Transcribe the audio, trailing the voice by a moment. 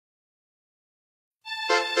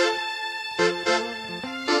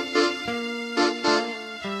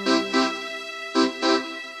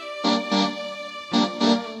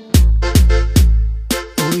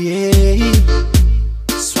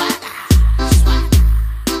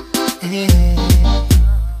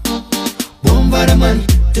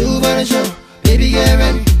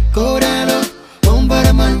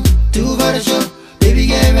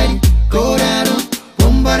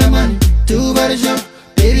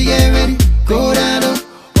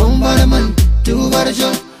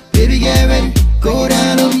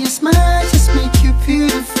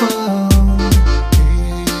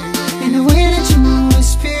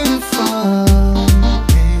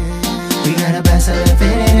basa la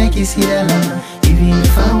pena quisiera la. Even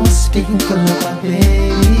if I was speaking color,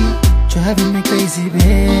 baby, driving me crazy,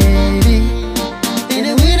 baby. And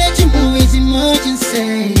the way that you move is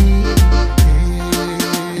emergency.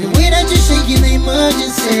 And the way that you shaking the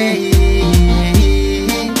emergency.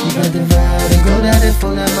 You got the vibe, and go down the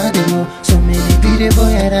phone, I'm at the road. So many beautiful,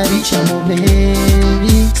 and I reach out, oh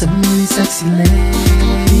baby. So many sexy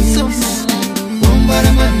ladies. So many. One by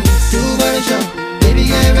the money, two by the show. Baby,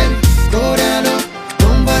 get ready, go down low.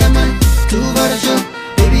 One by the money, two by the show.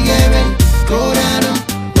 Baby, get ready, go down low.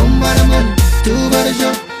 One by the money, two by the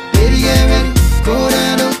show. Baby, get ready, go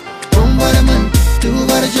down low. One by the money, two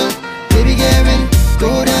by the show. Baby, get ready,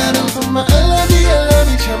 go down low. For my I love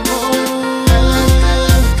you, chamo.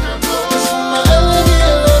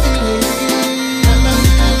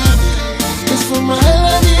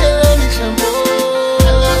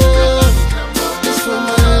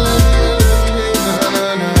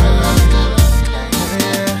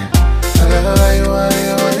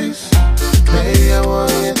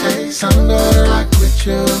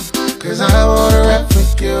 Cause I wanna rap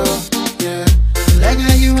with you, yeah. Like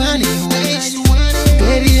how you run your waist,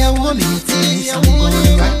 baby, I want me to taste. I'm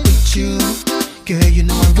gonna rock with you, girl, you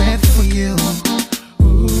know I rap for you.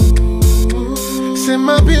 Ooh. Say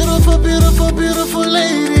my beautiful, beautiful, beautiful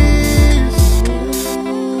ladies,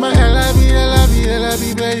 my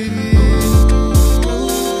L-I-B, baby.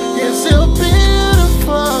 You're so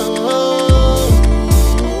beautiful.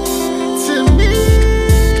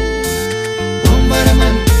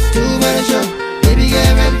 Baby,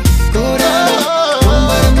 get ready, go down. One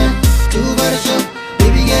by the money, two by the show.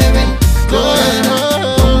 Baby, get ready, go down.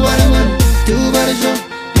 One by the money, two by the show.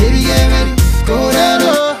 Baby, get ready, go down.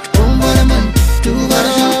 One by the money, two by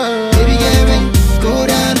the show. Baby, get ready, go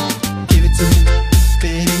down. Give it to me,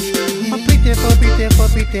 baby. I'm beautiful, beautiful,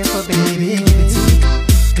 beautiful, baby. Give it to me,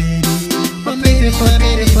 baby. I'm beautiful,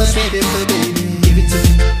 beautiful, beautiful, baby.